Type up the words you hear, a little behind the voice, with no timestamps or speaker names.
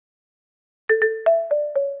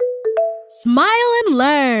Smile and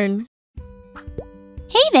learn!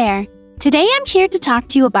 Hey there! Today I'm here to talk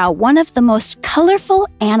to you about one of the most colorful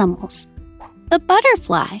animals, the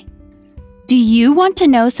butterfly. Do you want to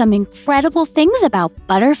know some incredible things about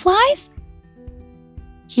butterflies?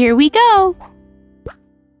 Here we go!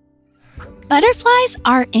 Butterflies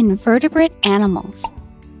are invertebrate animals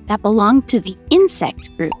that belong to the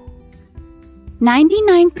insect group.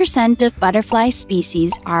 99% of butterfly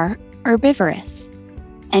species are herbivorous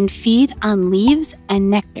and feed on leaves and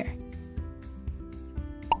nectar.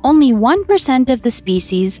 Only 1% of the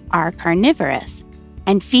species are carnivorous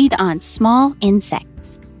and feed on small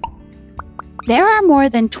insects. There are more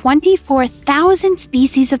than 24,000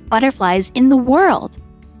 species of butterflies in the world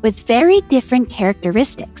with very different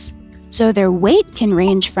characteristics, so their weight can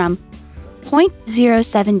range from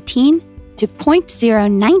 0.017 to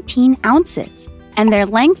 0.019 ounces, and their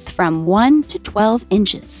length from 1 to 12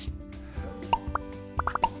 inches.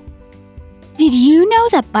 Did you know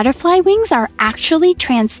that butterfly wings are actually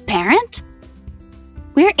transparent?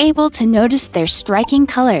 We're able to notice their striking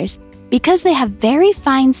colors because they have very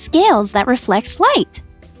fine scales that reflect light.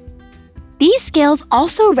 These scales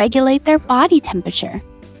also regulate their body temperature.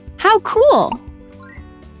 How cool!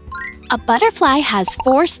 A butterfly has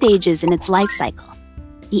 4 stages in its life cycle: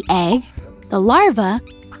 the egg, the larva,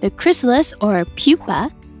 the chrysalis or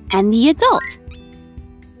pupa, and the adult.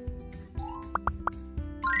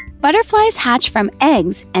 Butterflies hatch from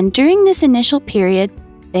eggs, and during this initial period,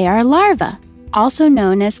 they are larvae, also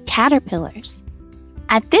known as caterpillars.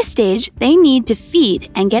 At this stage, they need to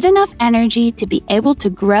feed and get enough energy to be able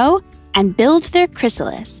to grow and build their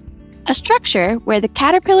chrysalis, a structure where the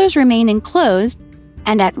caterpillars remain enclosed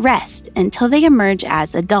and at rest until they emerge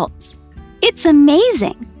as adults. It's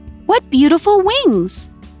amazing! What beautiful wings!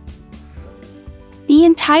 The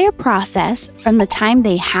entire process from the time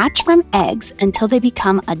they hatch from eggs until they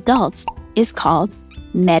become adults is called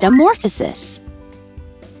metamorphosis.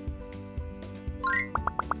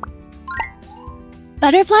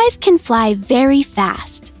 Butterflies can fly very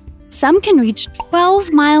fast. Some can reach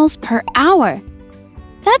 12 miles per hour.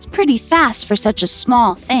 That's pretty fast for such a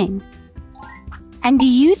small thing. And do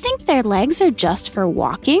you think their legs are just for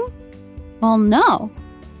walking? Well, no.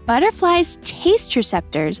 Butterflies' taste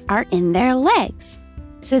receptors are in their legs,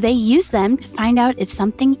 so they use them to find out if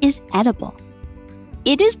something is edible.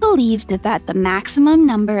 It is believed that the maximum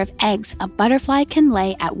number of eggs a butterfly can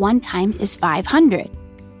lay at one time is 500,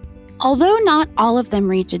 although not all of them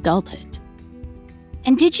reach adulthood.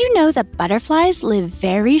 And did you know that butterflies live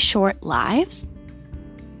very short lives?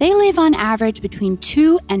 They live on average between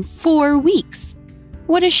 2 and 4 weeks.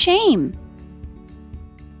 What a shame!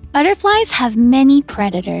 Butterflies have many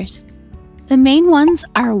predators. The main ones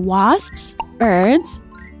are wasps, birds,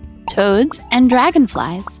 toads, and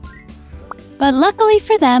dragonflies. But luckily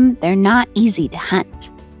for them, they're not easy to hunt.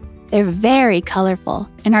 They're very colorful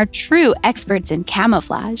and are true experts in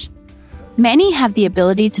camouflage. Many have the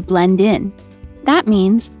ability to blend in. That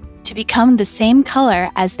means to become the same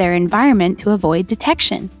color as their environment to avoid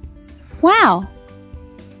detection. Wow!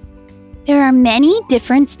 There are many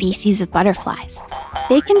different species of butterflies.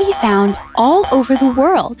 They can be found all over the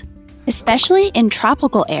world, especially in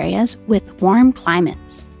tropical areas with warm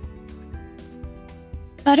climates.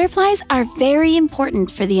 Butterflies are very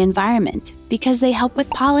important for the environment because they help with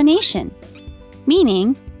pollination,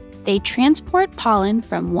 meaning they transport pollen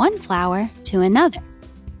from one flower to another,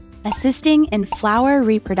 assisting in flower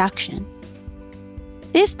reproduction.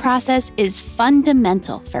 This process is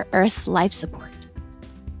fundamental for Earth's life support.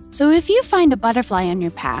 So if you find a butterfly on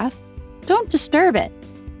your path, don't disturb it.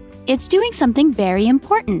 It's doing something very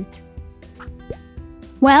important.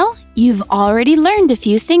 Well, you've already learned a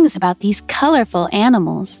few things about these colorful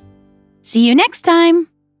animals. See you next time!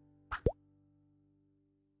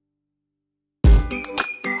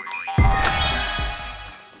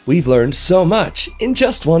 We've learned so much in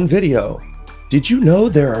just one video. Did you know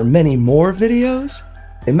there are many more videos?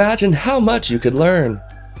 Imagine how much you could learn.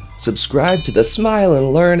 Subscribe to the Smile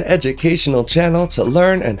and Learn educational channel to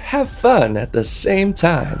learn and have fun at the same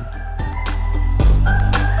time.